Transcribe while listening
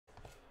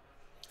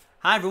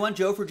Hi everyone,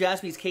 Joe for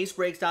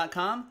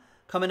JaspysCaseBreaks.com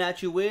coming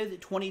at you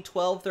with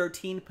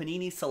 2012-13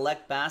 Panini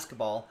Select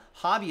Basketball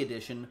Hobby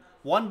Edition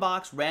one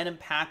box random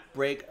pack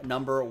break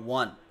number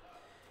 1.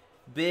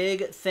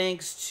 Big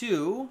thanks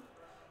to,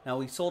 now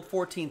we sold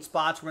 14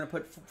 spots. We're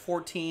going to put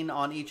 14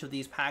 on each of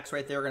these packs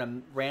right there. We're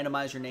going to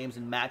randomize your names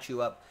and match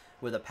you up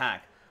with a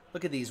pack.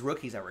 Look at these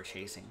rookies that we're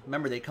chasing.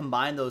 Remember, they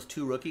combined those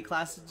two rookie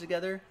classes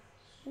together.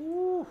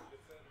 Ooh.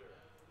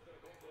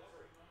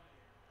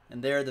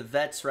 And there are the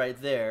vets right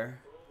there.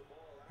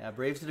 Yeah,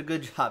 Braves did a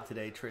good job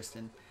today,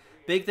 Tristan.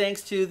 Big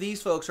thanks to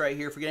these folks right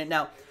here for getting it.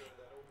 Now,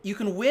 you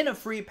can win a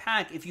free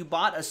pack if you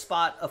bought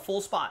a full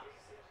spot.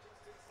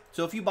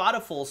 So if you bought a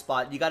full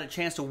spot, you got a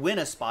chance to win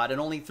a spot, and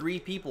only 3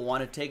 people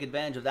want to take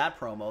advantage of that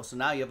promo. So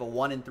now you have a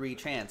 1 in 3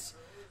 chance.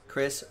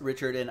 Chris,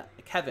 Richard, and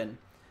Kevin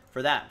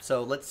for that.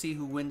 So let's see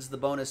who wins the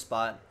bonus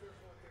spot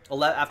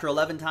after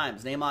 11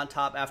 times. Name on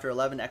top after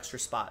 11 extra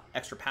spot.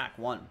 Extra pack.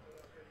 1,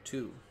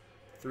 2,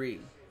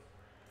 3,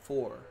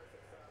 4,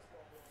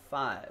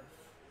 5,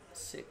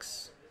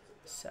 6,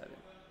 7,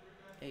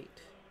 8,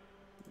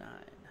 9,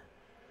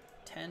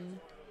 10,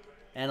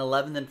 and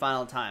 11th and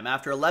final time.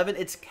 After 11,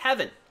 it's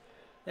Kevin.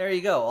 There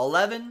you go.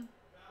 11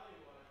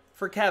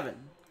 for Kevin.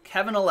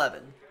 Kevin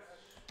 11.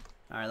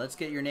 All right, let's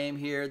get your name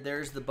here.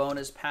 There's the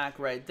bonus pack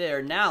right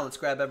there. Now let's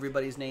grab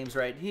everybody's names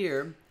right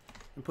here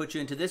and put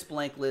you into this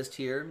blank list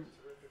here.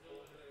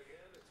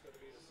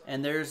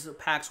 And there's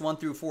packs 1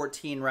 through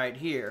 14 right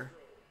here.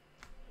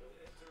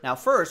 Now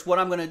first, what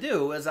I'm going to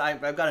do is I've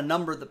got to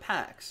number the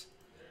packs.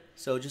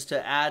 So just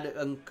to add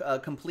a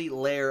complete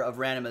layer of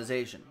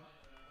randomization.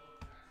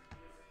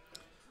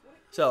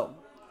 So,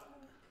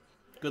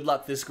 good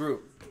luck this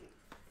group.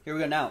 Here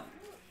we go. Now,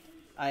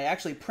 I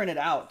actually printed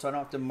out so I don't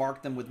have to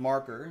mark them with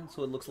marker,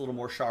 so it looks a little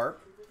more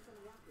sharp.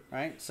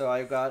 Right? So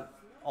I've got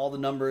all the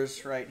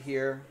numbers right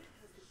here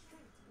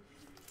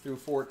through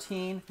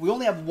 14. We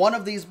only have one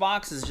of these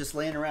boxes just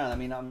laying around. I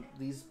mean,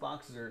 these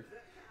boxes are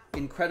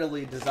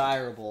incredibly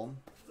desirable.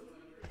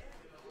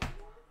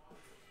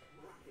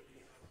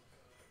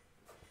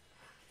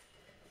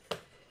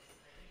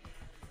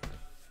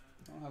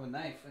 I don't have a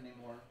knife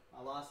anymore.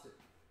 I lost it.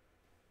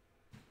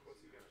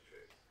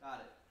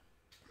 Got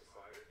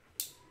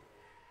it.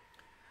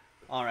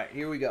 All right,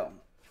 here we go.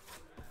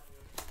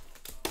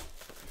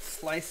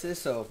 Slice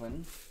this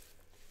open.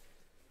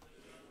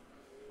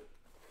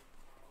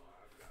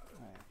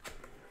 All right.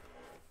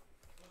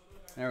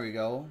 There we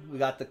go. We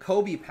got the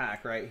Kobe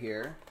pack right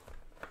here.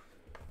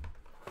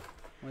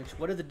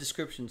 What did the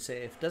description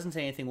say? If it doesn't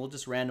say anything, we'll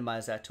just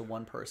randomize that to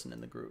one person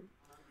in the group.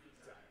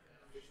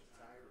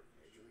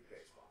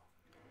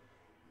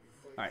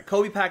 All right,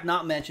 Kobe pack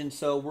not mentioned,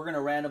 so we're going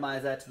to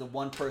randomize that to the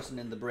one person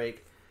in the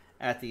break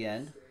at the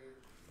end.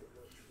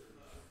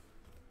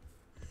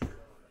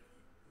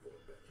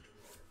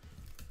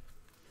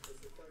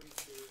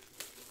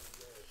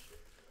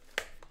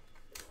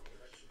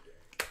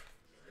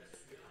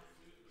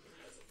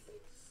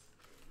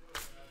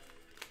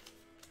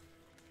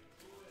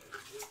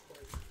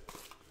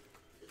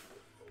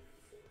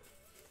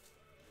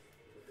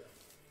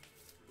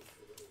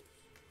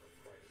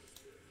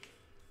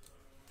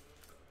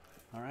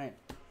 All right.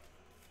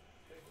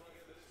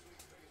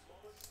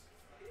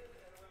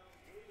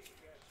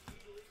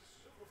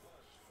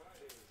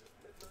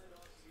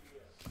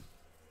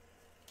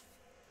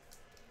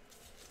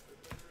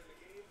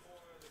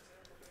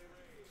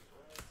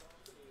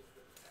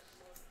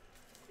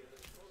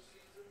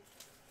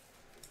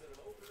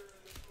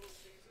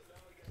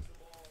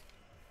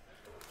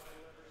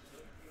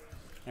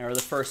 There are the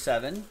first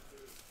 7.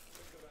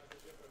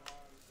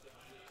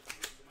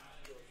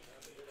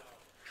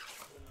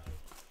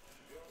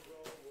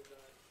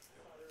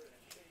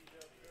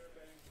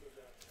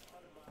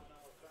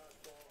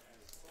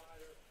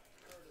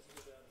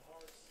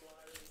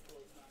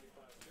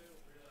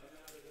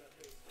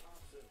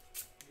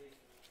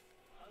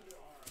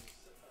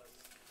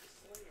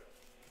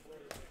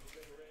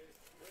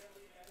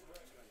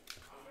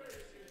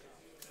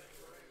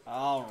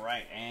 All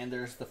right, and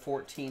there's the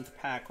 14th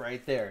pack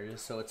right there,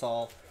 just so it's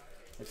all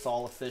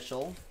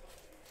official.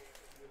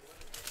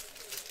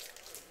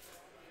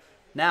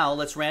 Now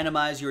let's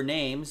randomize your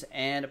names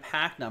and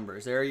pack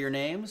numbers. There are your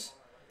names.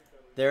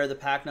 There are the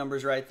pack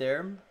numbers right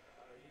there.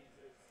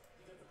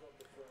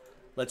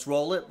 Let's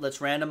roll it. Let's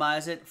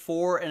randomize it.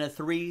 4 and a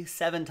 3,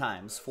 7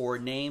 times for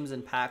names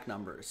and pack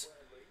numbers.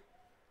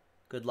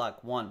 Good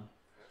luck. 1,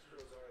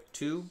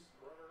 2,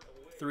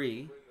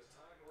 3,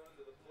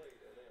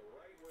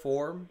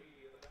 4,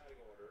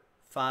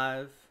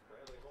 5,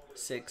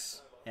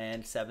 6,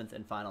 and 7th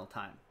and final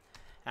time.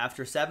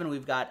 After 7,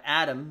 we've got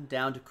Adam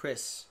down to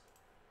Chris.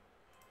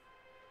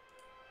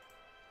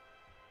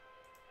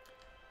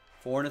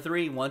 4 and a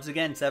 3. Once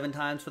again, 7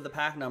 times for the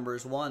pack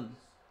numbers. 1,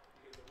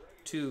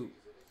 2,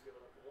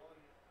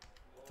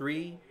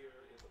 3,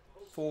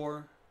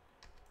 4,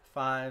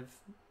 5,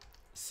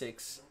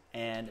 6,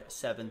 and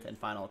 7th and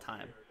final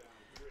time.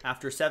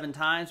 After 7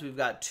 times, we've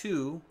got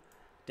 2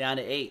 down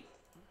to 8.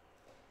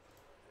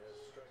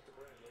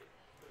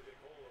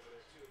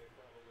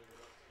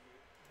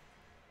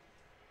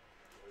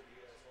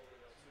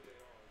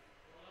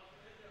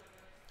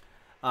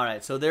 All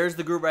right, so there's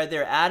the group right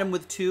there. Adam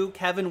with 2,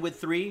 Kevin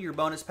with 3, your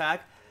bonus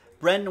pack.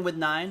 Brendan with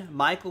 9,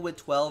 Michael with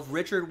 12,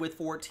 Richard with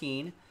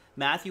 14,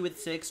 Matthew with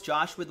 6,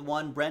 Josh with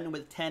 1, Brendan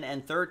with 10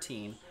 and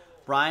 13,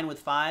 Brian with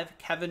 5,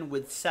 Kevin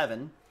with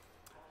 7,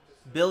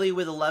 Billy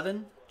with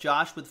 11,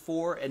 Josh with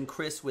 4, and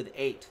Chris with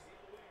 8.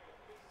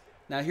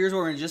 Now here's what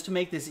we're going to, just to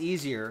make this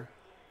easier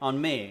on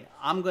me,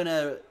 I'm going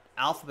to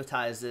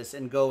alphabetize this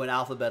and go in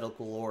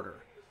alphabetical order.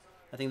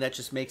 I think that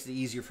just makes it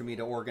easier for me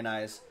to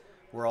organize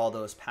where all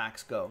those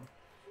packs go.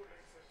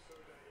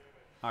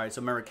 All right,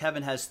 so remember,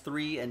 Kevin has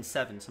 3 and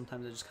 7.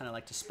 Sometimes I just kind of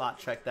like to spot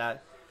check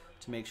that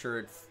to make sure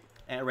it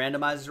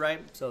randomizes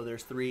right. So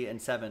there's 3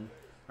 and 7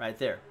 right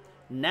there.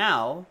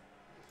 Now,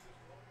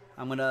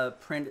 I'm going to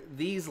print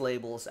these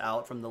labels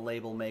out from the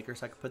label maker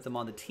so I can put them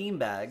on the team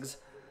bags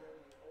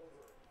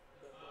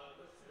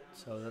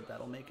so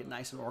that'll make it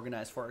nice and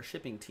organized for our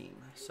shipping team.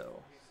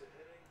 So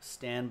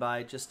stand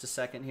by just a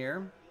second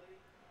here.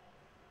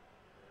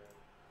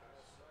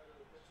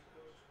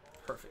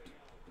 Perfect.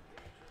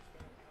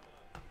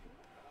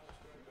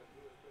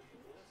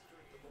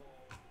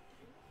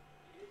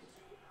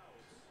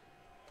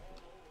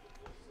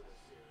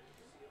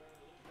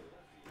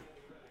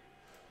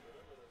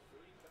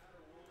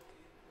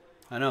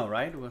 I know,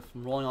 right? With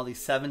rolling all these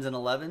 7s and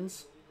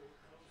 11s.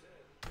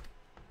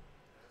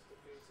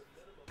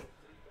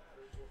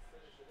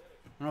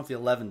 I don't know if the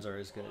 11s are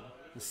as good.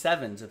 The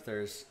 7s, if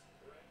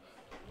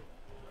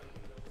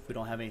we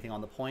don't have anything on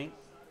the point.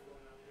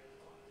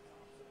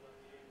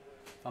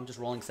 If I'm just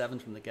rolling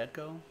 7s from the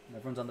get-go, and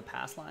everyone's on the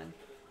pass line.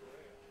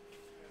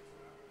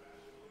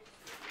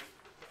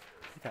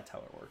 I think that's how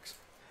it works.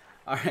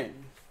 All right.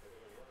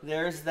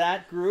 There's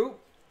that group.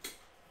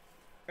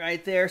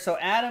 Right there. So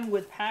Adam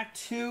with pack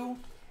 2.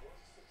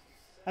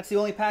 That's the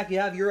only pack you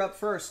have. You're up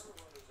first.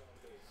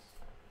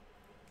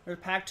 There's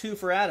pack 2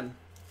 for Adam.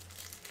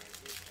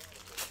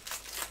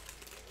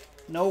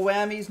 No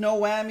whammies, no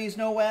whammies,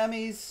 no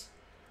whammies.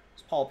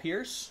 It's Paul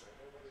Pierce.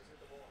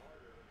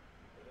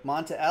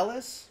 Monta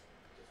Ellis.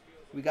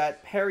 We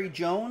got Perry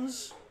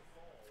Jones.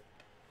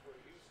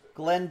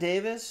 Glenn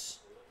Davis.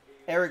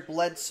 Eric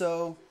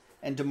Bledsoe.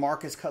 And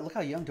DeMarcus Cousins. Look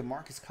how young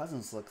DeMarcus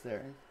Cousins look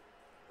there.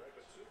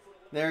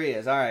 There he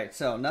is. All right,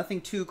 so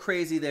nothing too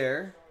crazy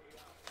there.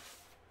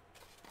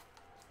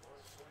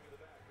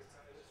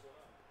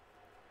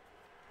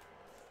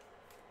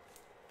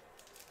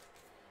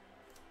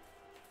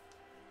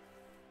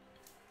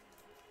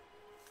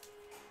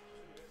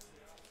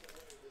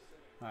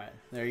 All right,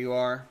 there you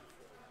are.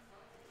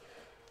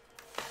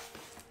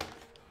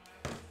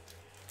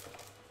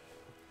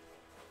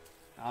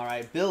 All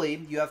right,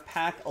 Billy, you have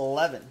pack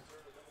 11.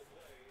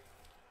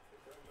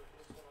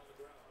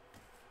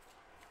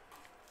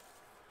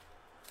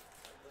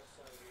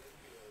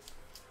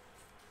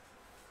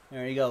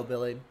 There you go,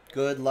 Billy.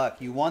 Good luck.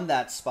 You won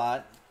that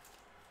spot.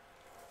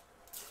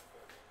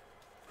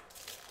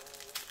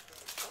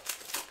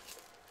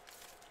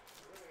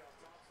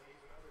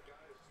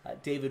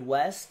 David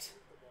West.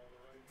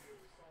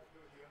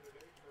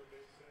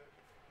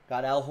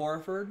 Got Al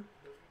Horford.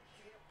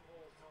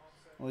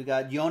 We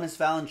got Jonas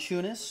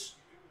Valanciunas.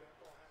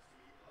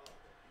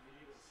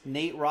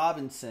 Nate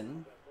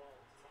Robinson.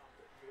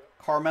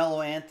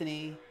 Carmelo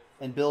Anthony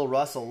and Bill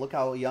Russell. Look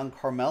how young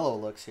Carmelo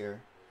looks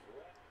here.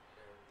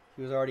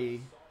 He was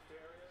already...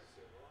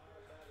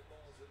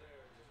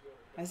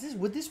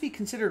 Would this be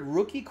considered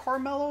rookie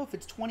Carmelo if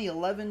it's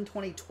 2011,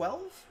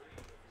 2012?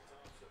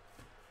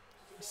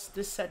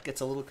 This set gets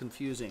a little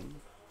confusing.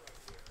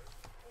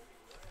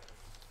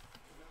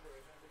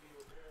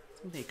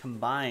 I think they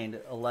combined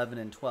 11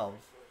 and 12.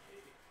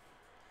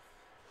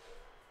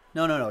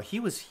 No. He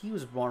was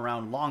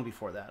around long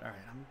before that. All right.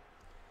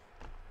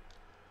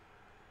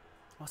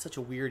 Oh, such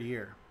a weird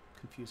year.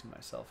 Confusing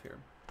myself here.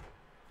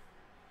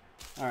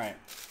 All right.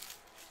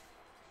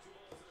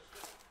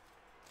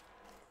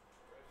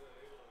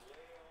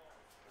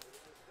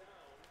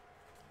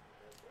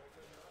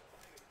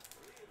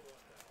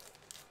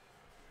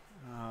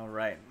 All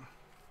right.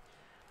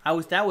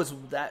 That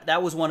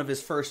was one of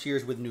his first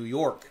years with New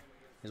York,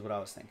 is what I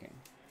was thinking.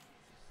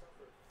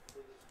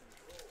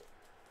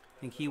 I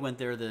think he went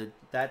there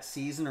that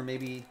season, or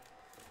maybe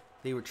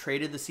they were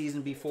traded the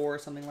season before, or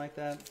something like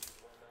that.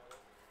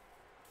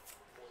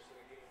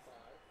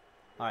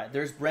 All right,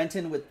 there's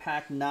Brenton with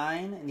pack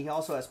 9, and he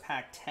also has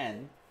pack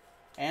 10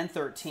 and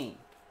 13.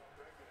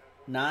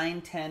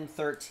 9, 10,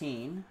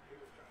 13.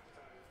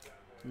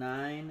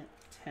 9,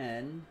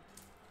 10,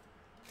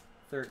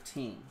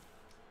 13.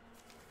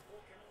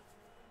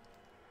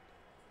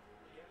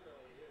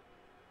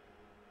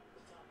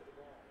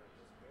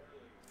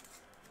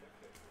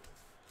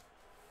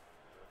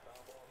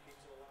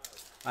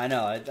 I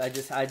know. I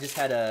just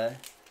had a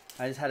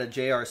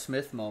J.R.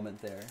 Smith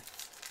moment there.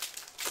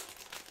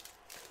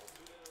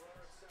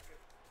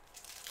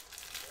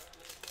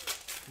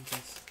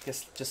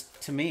 Guess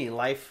just to me,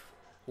 life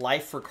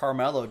for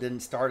Carmelo didn't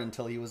start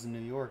until he was in New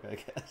York, I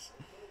guess.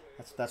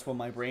 That's what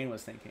my brain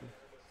was thinking.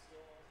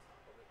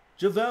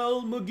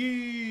 JaVale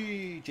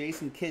McGee,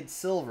 Jason Kidd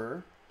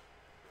Silver,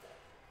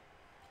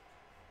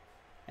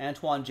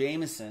 Antoine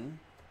Jameson.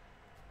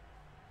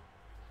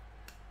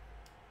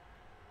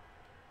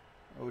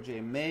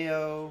 OJ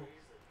Mayo.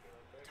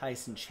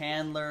 Tyson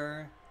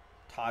Chandler.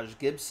 Taj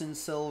Gibson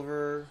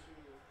silver.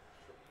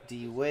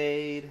 D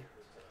Wade.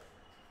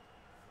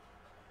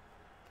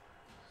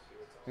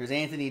 There's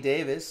Anthony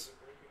Davis.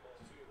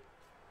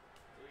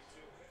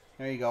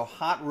 There you go.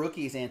 Hot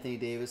Rookies, Anthony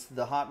Davis.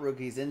 The Hot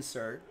Rookies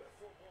insert.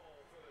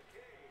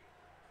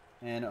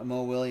 And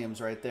Mo Williams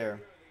right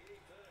there.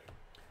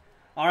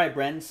 All right,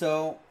 Brenton.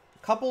 So,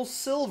 a couple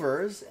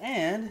silvers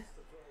and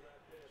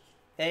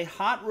a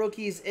Hot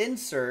Rookies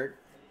insert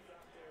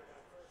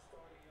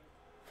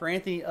for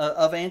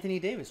Anthony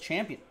Davis,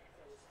 champion.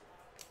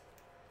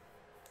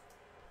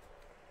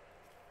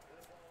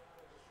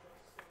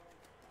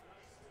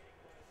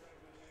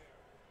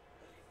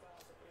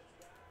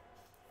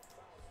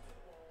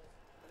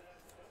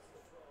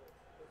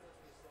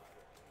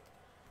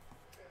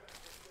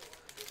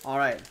 All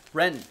right,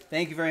 Brenton,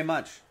 thank you very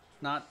much.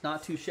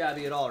 Not too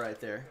shabby at all right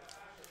there.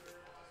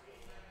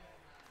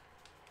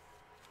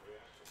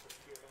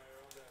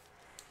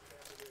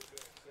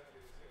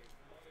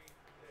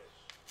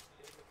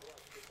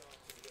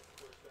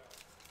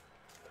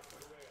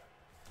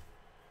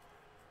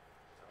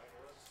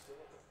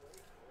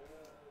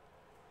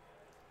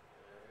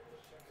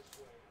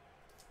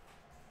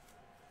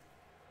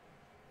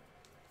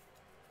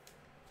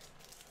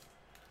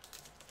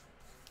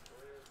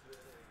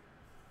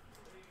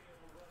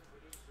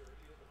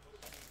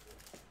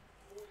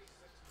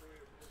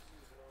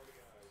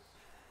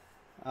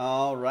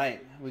 All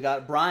right, we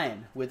got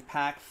Brian with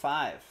pack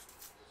 5.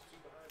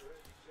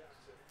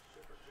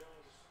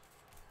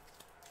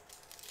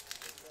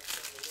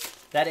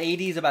 That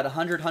 80 is about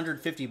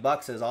 150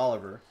 bucks, says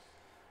Oliver.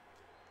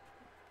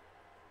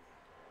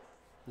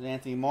 There's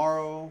Anthony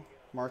Morrow,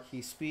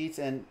 Marquis Speets,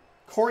 and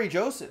Corey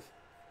Joseph.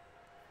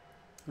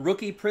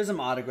 Rookie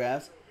Prism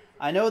autographs.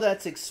 I know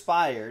that's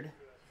expired.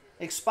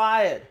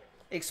 Expired.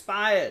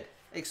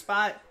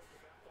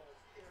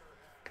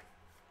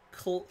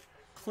 Clippers?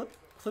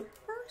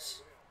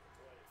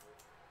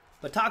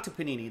 But talk to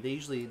Panini.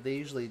 They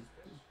usually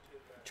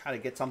try to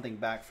get something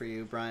back for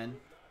you, Brian.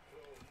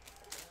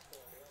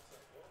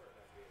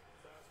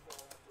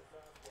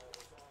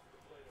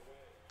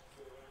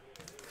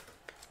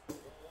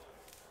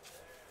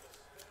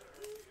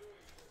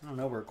 I don't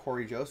know where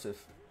Corey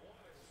Joseph,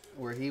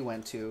 where he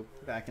went to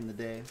back in the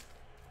day.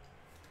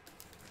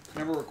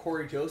 Remember where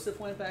Corey Joseph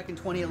went back in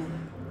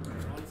 2011?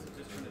 I was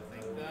just trying to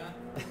think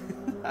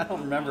that. I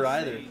don't remember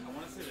either. I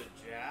want to say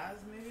the Jazz,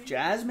 maybe?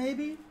 Jazz,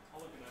 maybe? I'll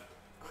look at that.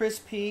 Chris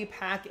P,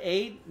 pack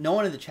 8. No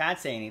one in the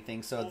chat say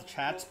anything, so the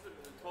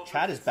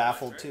chat is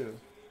baffled too.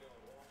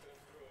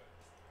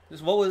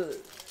 Just what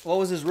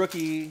was his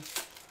rookie?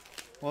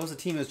 What was the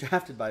team he was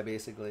drafted by,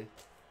 basically?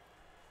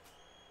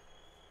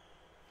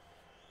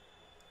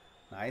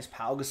 Nice,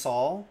 Pau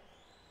Gasol,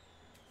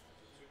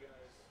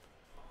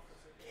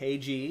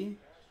 KG,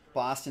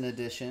 Boston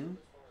edition.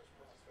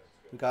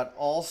 We got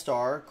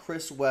All-Star,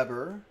 Chris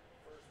Webber,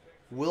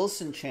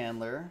 Wilson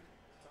Chandler,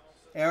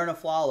 Aaron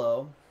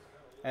Aflalo,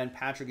 and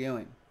Patrick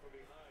Ewing.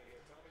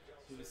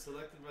 He was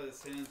selected by the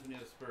San Antonio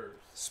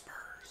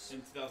Spurs.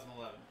 In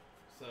 2011.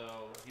 So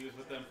he was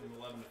with them from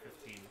 11 to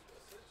 15.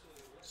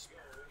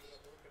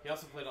 He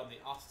also played on the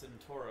Austin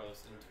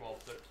Toros in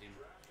 12-13.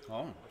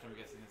 Oh. Which I'm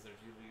guessing is their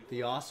G League.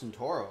 The Austin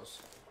Toros.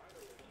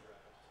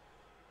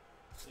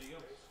 There you go.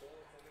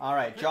 All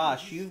right,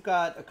 Josh, you've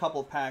got a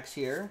couple packs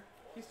here.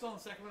 He's still on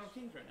the Sacramento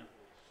Kings right now.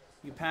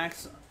 You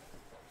packs.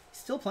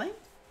 Still playing?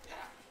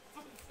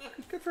 Yeah.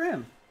 Good for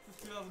him.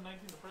 Since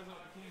 2019, the president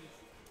of the Kings.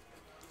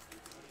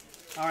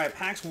 All right,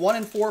 packs 1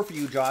 and 4 for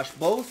you, Josh.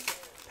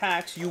 Both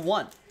packs you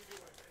won.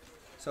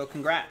 So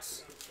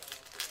congrats.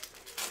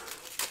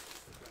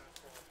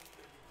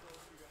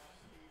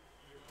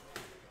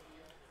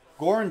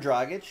 Goran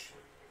Dragic,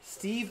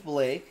 Steve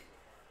Blake,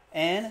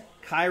 and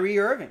Kyrie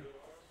Irving.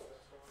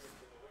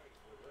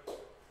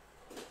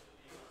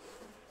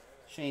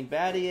 Shane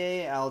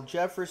Battier, Al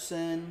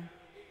Jefferson,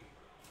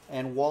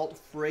 and Walt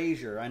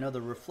Frazier. I know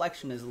the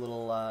reflection is a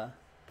little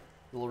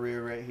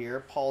rear right here.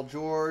 Paul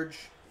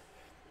George.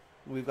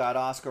 We've got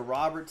Oscar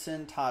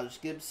Robertson, Taj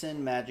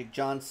Gibson, Magic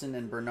Johnson,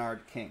 and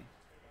Bernard King.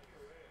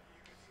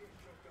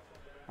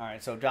 All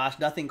right, so Josh,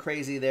 nothing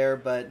crazy there,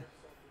 but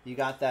you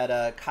got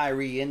that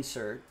Kyrie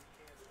insert.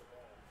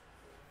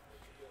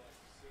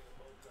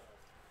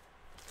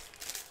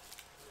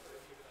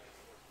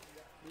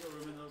 You got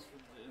room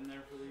in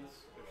there for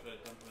these? Or should I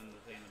dump them in the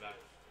thing in the back?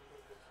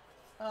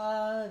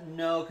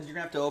 No, because you're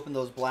going to have to open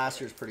those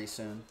blasters pretty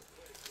soon.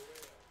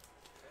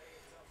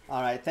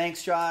 All right,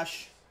 thanks,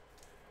 Josh.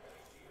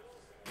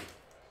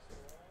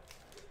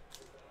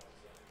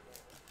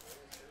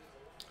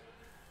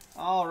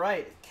 All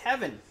right,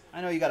 Kevin,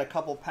 I know you got a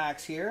couple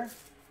packs here.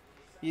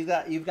 You've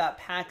got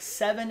packs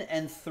 7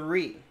 and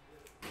 3.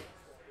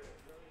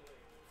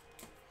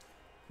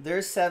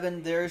 There's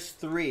 7, there's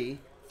 3.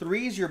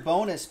 3 is your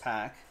bonus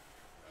pack.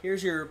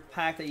 Here's your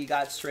pack that you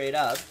got straight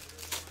up.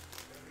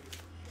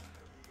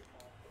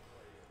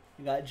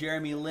 You got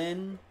Jeremy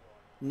Lin,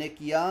 Nick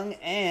Young.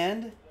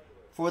 And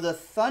for the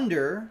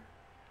Thunder,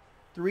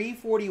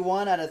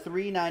 341 out of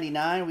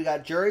 399, we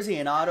got jersey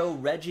and auto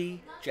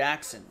Reggie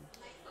Jackson.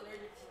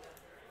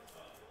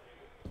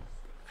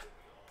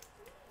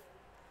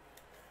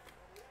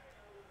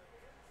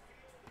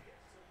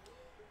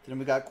 Then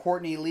we got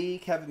Courtney Lee,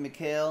 Kevin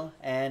McHale,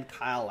 and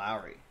Kyle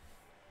Lowry.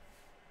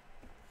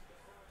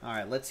 All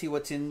right, let's see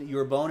what's in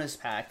your bonus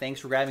pack. Thanks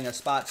for grabbing a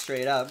spot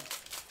straight up.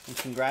 And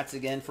congrats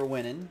again for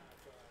winning.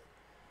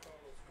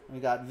 We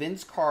got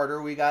Vince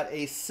Carter. We got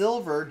a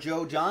silver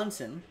Joe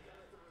Johnson.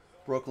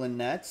 Brooklyn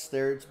Nets.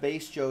 There's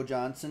base Joe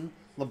Johnson.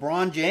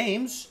 LeBron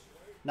James.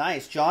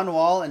 Nice. John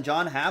Wall and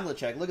John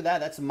Havlicek. Look at that.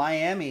 That's a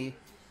Miami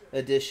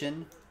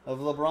edition of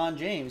LeBron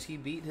James. He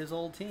beat his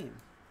old team.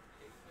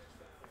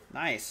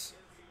 Nice.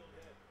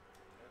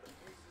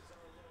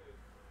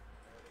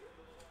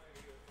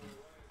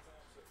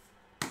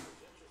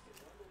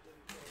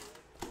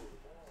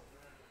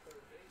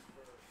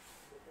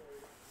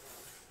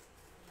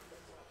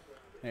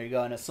 There you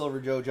go, and a silver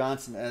Joe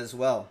Johnson as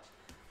well.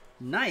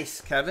 Nice,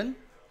 Kevin.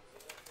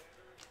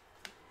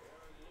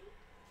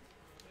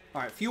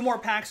 All right, a few more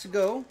packs to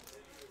go.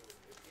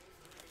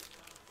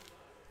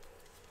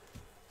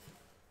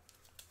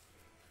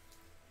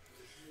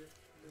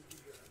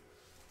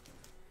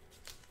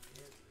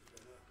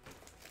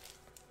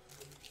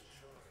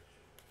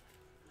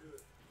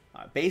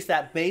 All right,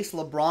 that base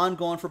LeBron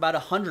going for about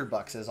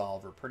 $100, says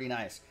Oliver. Pretty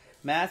nice.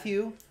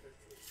 Matthew,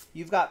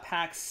 you've got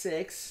pack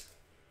 6.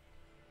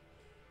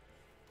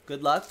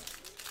 Good luck.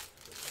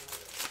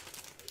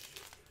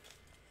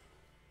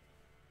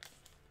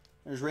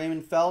 There's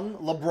Raymond Felton.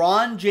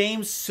 LeBron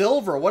James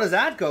silver. What does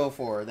that go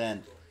for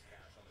then?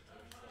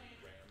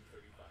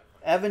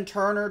 Evan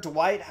Turner,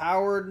 Dwight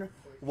Howard,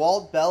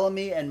 Walt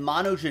Bellamy, and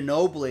Manu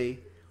Ginobili.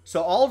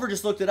 So Oliver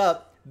just looked it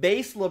up.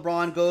 Base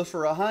LeBron goes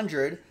for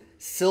 100.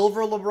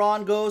 Silver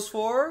LeBron goes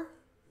for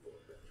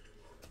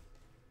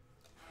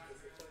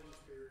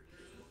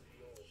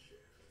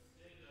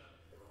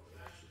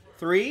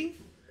 3,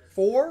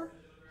 4.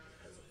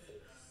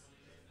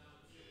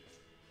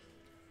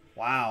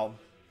 Wow.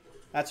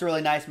 That's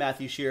really nice,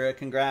 Matthew Shearer.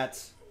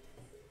 Congrats.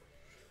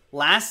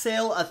 Last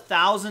sale,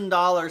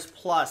 $1,000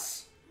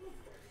 plus.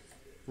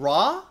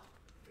 Raw?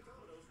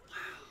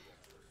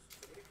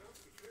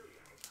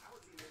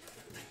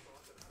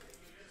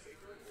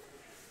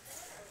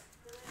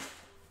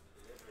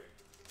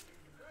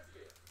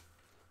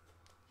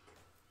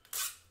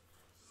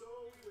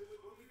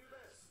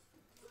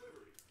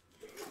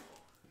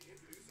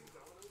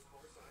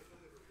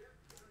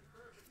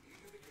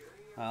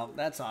 Well,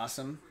 that's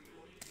awesome.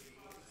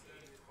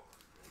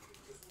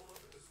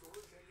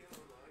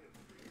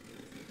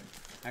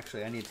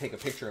 Actually, I need to take a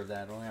picture of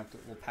that.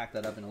 We'll pack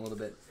that up in a little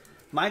bit.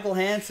 Michael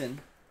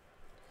Hansen,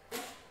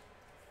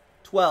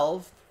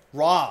 12.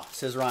 Raw,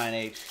 says Ryan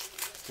H.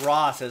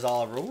 Raw, says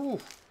Oliver. Ooh,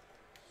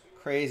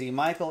 crazy.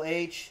 Michael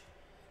H.,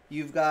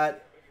 you've got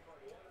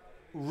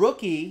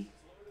rookie.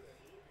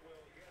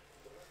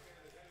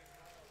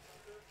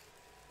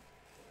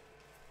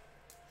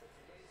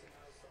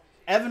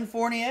 Evan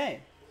Fournier,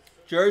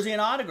 jersey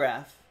and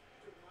autograph.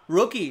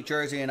 Rookie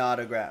jersey and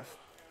autograph.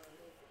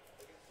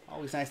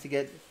 Always nice to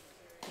get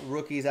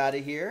rookies out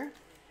of here.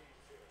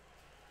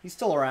 He's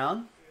still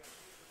around.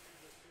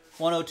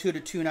 102 to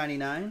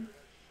 299,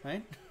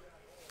 right?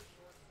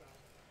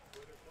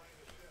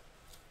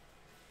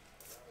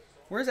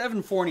 Where's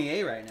Evan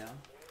Fournier right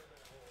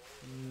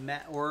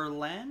now?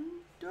 Orlando?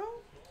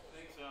 I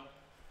think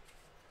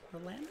so.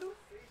 Orlando?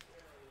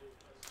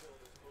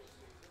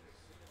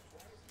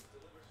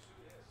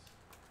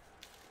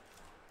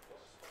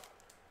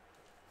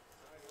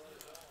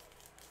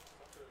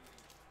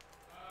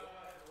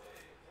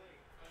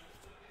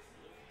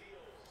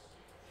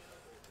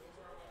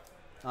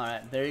 All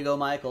right, there you go,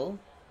 Michael.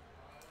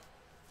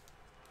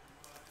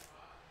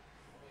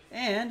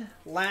 And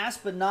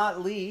last but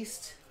not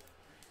least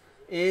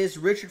is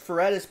Richard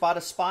Ferrettis. Bought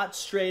a spot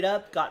straight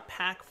up. Got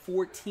pack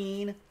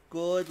 14.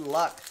 Good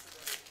luck.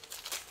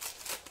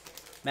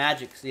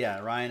 Magic. Yeah,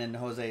 Ryan and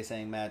Jose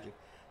saying Magic.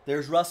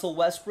 There's Russell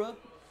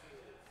Westbrook.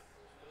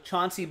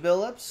 Chauncey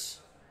Billups.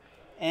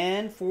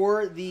 And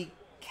for the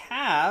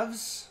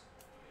Cavs,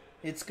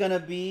 it's going to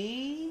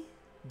be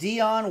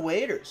Dion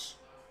Waiters.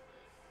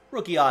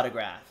 Rookie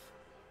autograph.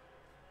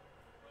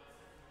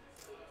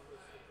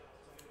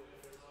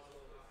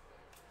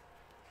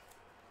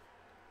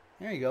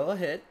 There you go, a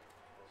hit.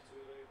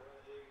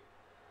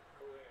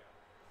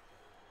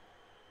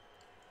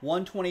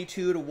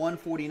 122 to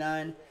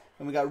 149.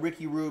 And we got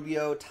Ricky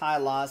Rubio, Ty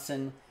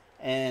Lawson,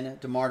 and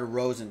DeMar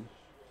DeRozan.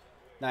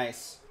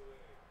 Nice.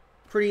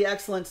 Pretty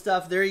excellent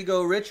stuff. There you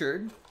go,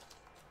 Richard.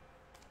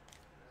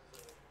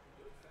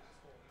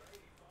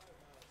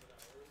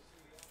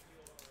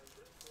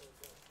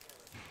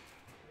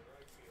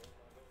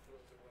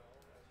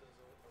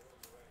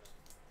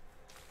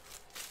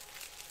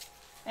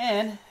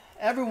 And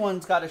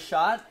everyone's got a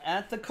shot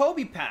at the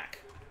Kobe pack,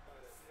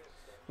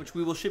 which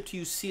we will ship to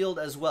you sealed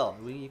as well.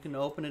 You can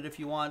open it if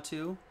you want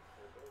to.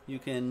 You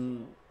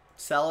can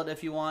sell it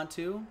if you want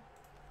to.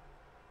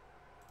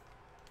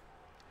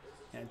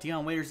 Yeah,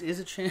 Dion Waiters is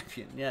a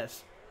champion,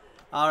 yes.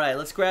 All right,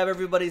 let's grab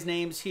everybody's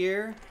names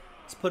here.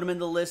 Let's put them in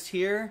the list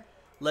here.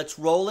 Let's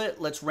roll it.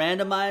 Let's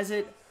randomize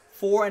it.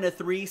 4 and a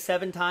 3,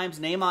 7 times.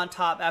 Name on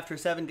top after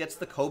 7 gets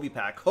the Kobe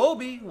pack.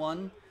 Kobe,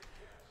 1,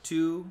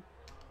 2,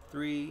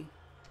 3,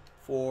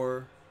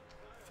 4,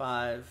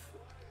 5,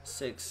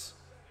 6,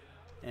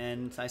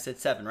 and I said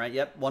 7, right?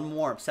 Yep, one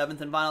more.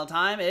 7th and final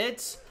time.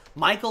 It's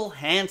Michael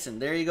Hansen.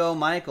 There you go,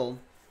 Michael.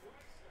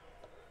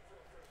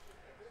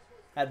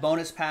 That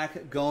bonus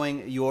pack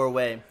going your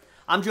way.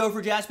 I'm Joe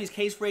for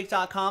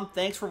JaspysCaseBreaks.com.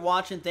 Thanks for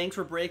watching. Thanks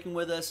for breaking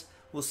with us.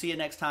 We'll see you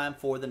next time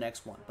for the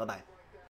next one. Bye-bye.